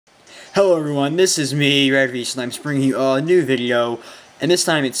Hello everyone, this is me, RedVeast, and I'm bringing you a new video, and this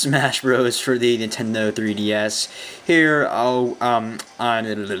time it's Smash Bros. For the Nintendo 3DS. Here, I'm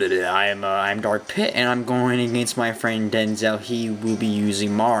Dark Pit, and I'm going against my friend Denzel. He will be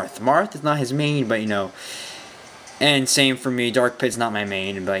using Marth. Marth is not his main, but you know, and same for me, Dark Pit's not my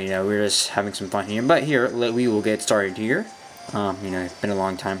main, but you know, we're just having some fun here. But here, we will get started here. You know, it's been a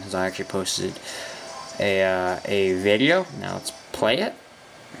long time since I actually posted a video. Now let's play it.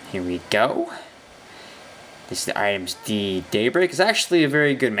 Here we go. This is the items the Daybreak. It's actually a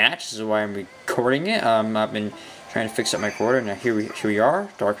very good match. This is why I'm recording it. I've been trying to fix up my recorder. Now here we are.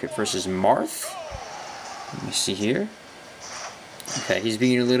 Dark Pit versus Marth. Let me see here. Okay, he's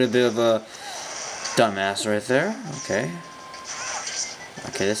being a little bit of a dumbass right there. Okay.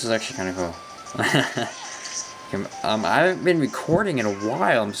 Okay, this is actually kind of cool. I haven't been recording in a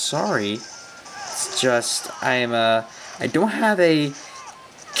while. I'm sorry. It's just I don't have a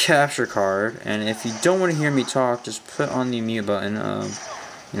capture card, and if you don't want to hear me talk, just put on the mute button.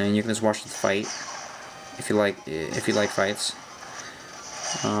 You know, you can just watch the fight if you like fights.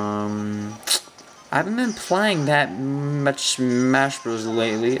 I haven't been playing that much Smash Bros.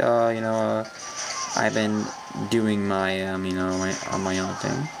 Lately. You know, I've been doing my you know, my own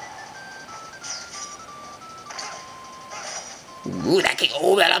thing.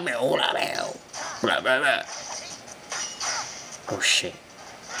 Oh shit.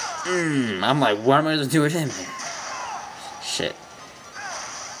 I'm like, what am I supposed to do with him? Shit.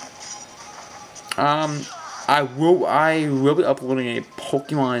 I will be uploading a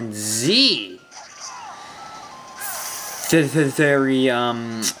Pokemon Z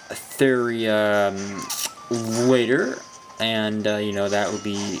theory later, and you know, that would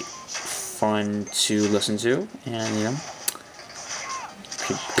be fun to listen to, and you know,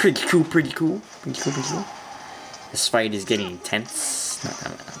 pretty cool. This fight is getting intense.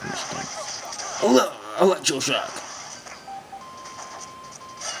 Electroshock.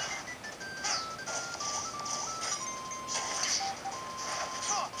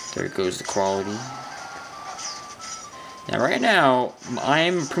 There goes the quality. Now, right now,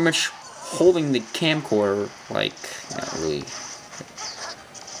 I'm pretty much holding the camcorder, like, not really.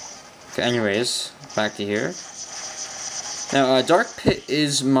 Okay, anyways, back to here. Now, Dark Pit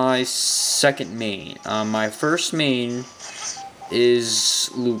is my second main. My first main is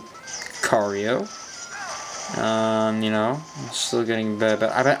Lucario. You know, I'm still getting better.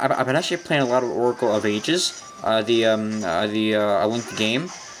 I've been actually playing a lot of Oracle of Ages, I Link the Game.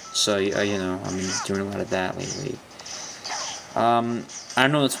 So you know, I've been doing a lot of that lately. I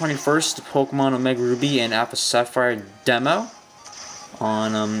know the 21st, the Pokemon Omega Ruby and Alpha Sapphire demo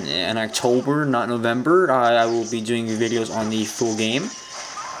on in October, not November. I will be doing videos on the full game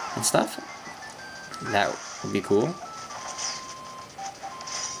and stuff. That would be cool.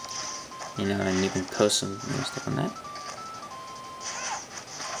 You know, and you can post some stuff on that.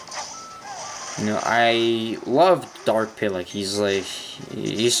 You know, I love Dark Pit. Like, he's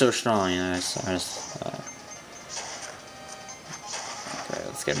so strong. You know, okay,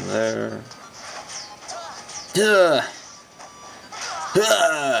 let's get him there. Duh!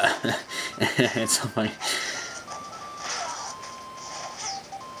 It's so funny.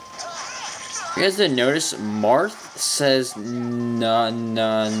 You guys didn't notice, Marth says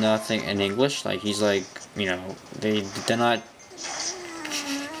nothing in English. Like, he's like, you know, they did not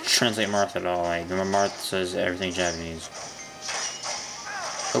translate Marth at all. Like, Marth says everything Japanese.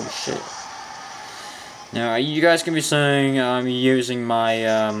 Oh shit. Now, you guys can be saying I'm using my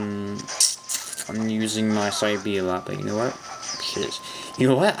side B a lot, but you know what? Shit. You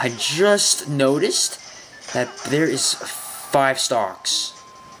know what? I just noticed that there is 5 stocks.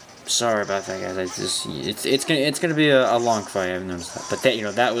 Sorry about that, guys. It's gonna be a long fight. I've noticed that, but you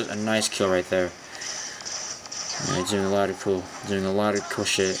know, that was a nice kill right there. Yeah, doing a lot of cool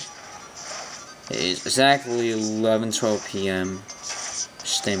shit. It is exactly 11:12 p.m.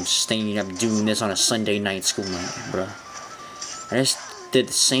 I'm staying up doing this on a Sunday night school night, bro. I just did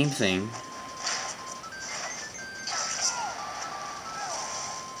the same thing.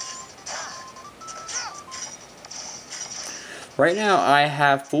 Right now, I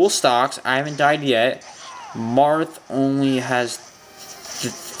have full stocks. I haven't died yet. Marth only has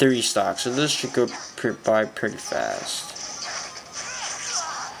 3 stocks, so this should go by pretty fast.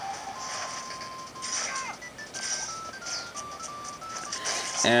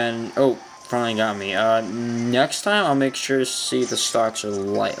 And, oh, finally got me. Next time, I'll make sure to see if the stocks are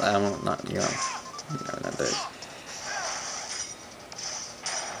light. I don't, not, you know, not big.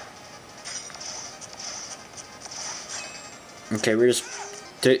 Okay, we're just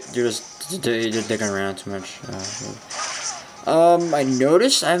digging around too much. I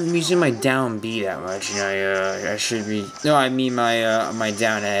noticed I'm using my down B that much. You know, I should be. No, I mean my my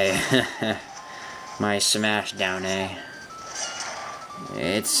down A, my smash down A.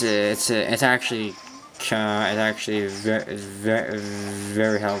 It's actually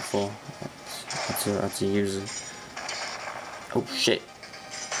very helpful. That's to use it. Oh shit.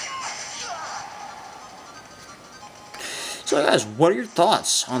 So guys, what are your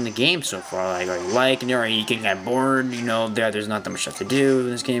thoughts on the game so far? Like, are you liking it, or are you getting that bored? You know, there's not that much stuff to do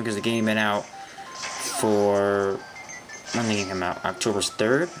in this game because the game been out for, when did it come out? October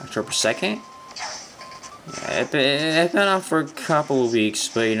 3rd? October 2nd? Yeah, it's been out for a couple of weeks,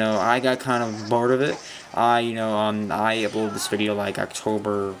 but you know, I got kind of bored of it. I uploaded this video like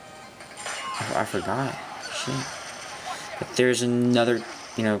October, I forgot. Shit. But there's another,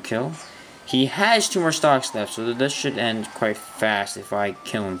 you know, kill. He has 2 more stocks left, so this should end quite fast if I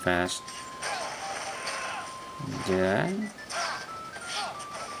kill him fast. Do that.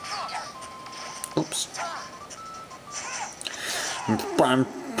 Oops. I'm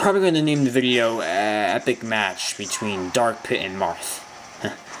probably going to name the video Epic Match between Dark Pit and Marth.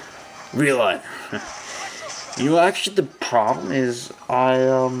 Real life. You know, actually the problem is I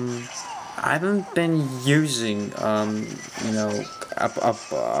haven't been using you know,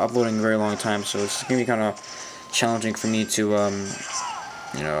 uploading a very long time, so it's gonna be kind of challenging for me to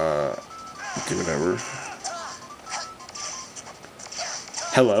you know, do whatever.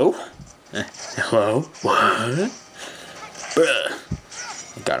 Hello? Hello? What? Bruh.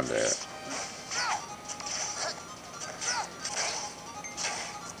 I got him there.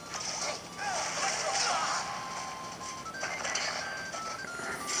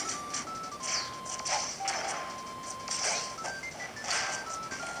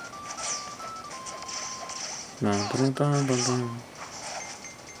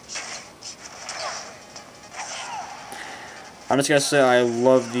 I'm just gonna say I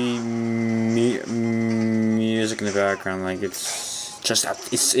love the music in the background. Like it's just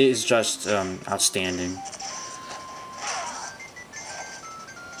outstanding.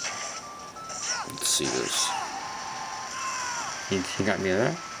 Let's see this. He got me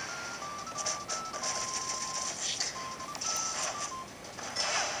there.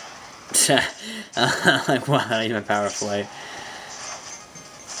 Like, wow, not even power play.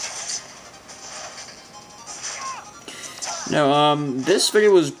 No, this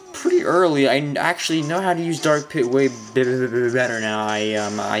video was pretty early. I actually know how to use Dark Pit way better now. I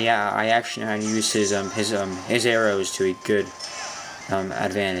actually know how to use his arrows to a good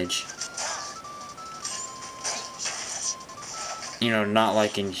advantage. You know, not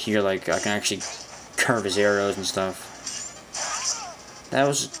like in here, like I can actually curve his arrows and stuff. That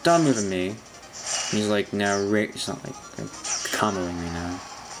was a dumb move of me. He's like now, he's not like comboing me now.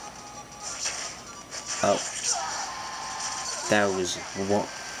 Oh. That was a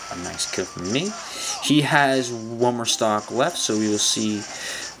nice kill from me. He has 1 more stock left, so we will see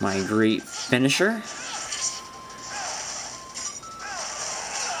my great finisher.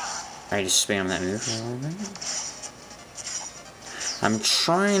 I just spam that move for a little bit. I'm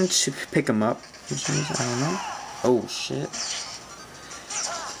trying to pick him up. I don't know. Oh shit.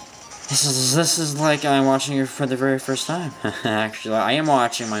 This is like I'm watching it for the very first time. Actually, I am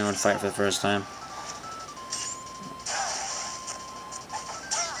watching my own fight for the first time.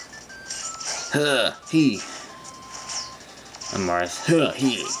 Huh, he. And Marth. Huh,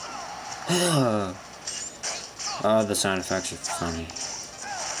 he. Huh. Oh, the sound effects are funny.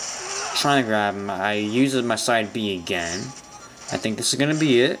 Trying to grab him. I use my side B again. I think this is gonna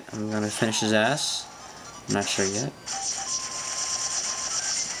be it. I'm gonna finish his ass. I'm not sure yet.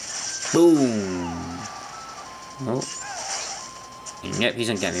 Boom. Oh. Yep, he's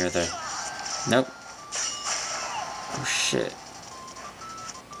gonna get me right there. Nope. Oh shit.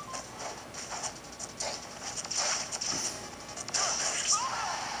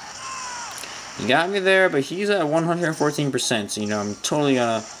 He got me there, but he's at 114%, so you know, I'm totally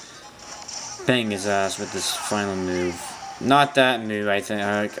gonna bang his ass with this final move. Not that move, I think.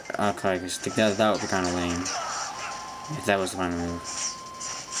 Okay, I think that would be kind of lame. If that was the final move.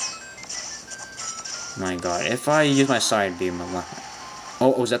 My god, if I use my side beam,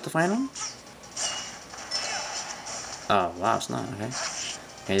 oh, was that the final? Oh, wow, it's not, okay.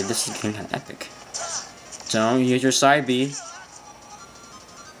 Okay, this is getting kind of epic. So, use your side B.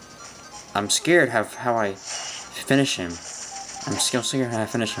 I'm scared how I finish him. I'm still scared how I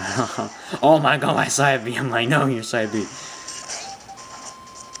finish him. Oh my god, my side B. I'm like, no, your side B.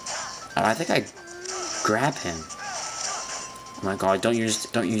 Oh, I think I grab him. Oh my god, don't use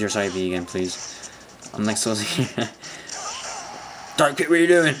your side B again, please. I'm like so scared. Dark Pit, what are you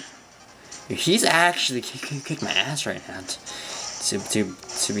doing? He's actually kicked my ass right now.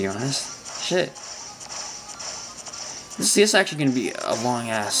 To be honest, shit. This is actually gonna be a long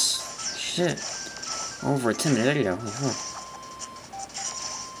ass shit. Over a 10-minute video.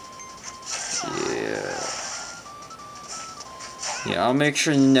 Yeah, I'll make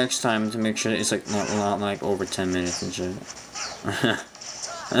sure next time to make sure it's like not like over 10 minutes and shit.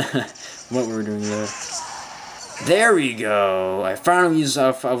 What we were doing there. There we go. I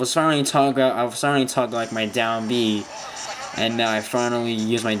was finally talking like my down B, and now I finally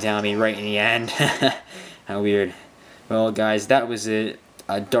used my down B right in the end. How weird. Well, guys, that was it.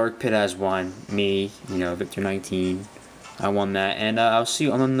 Dark Pit has won. Me, Victor 19. I won that, and I'll see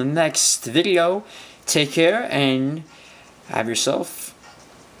you on the next video. Take care and have yourself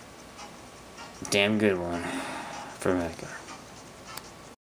a damn good one. For Mecca.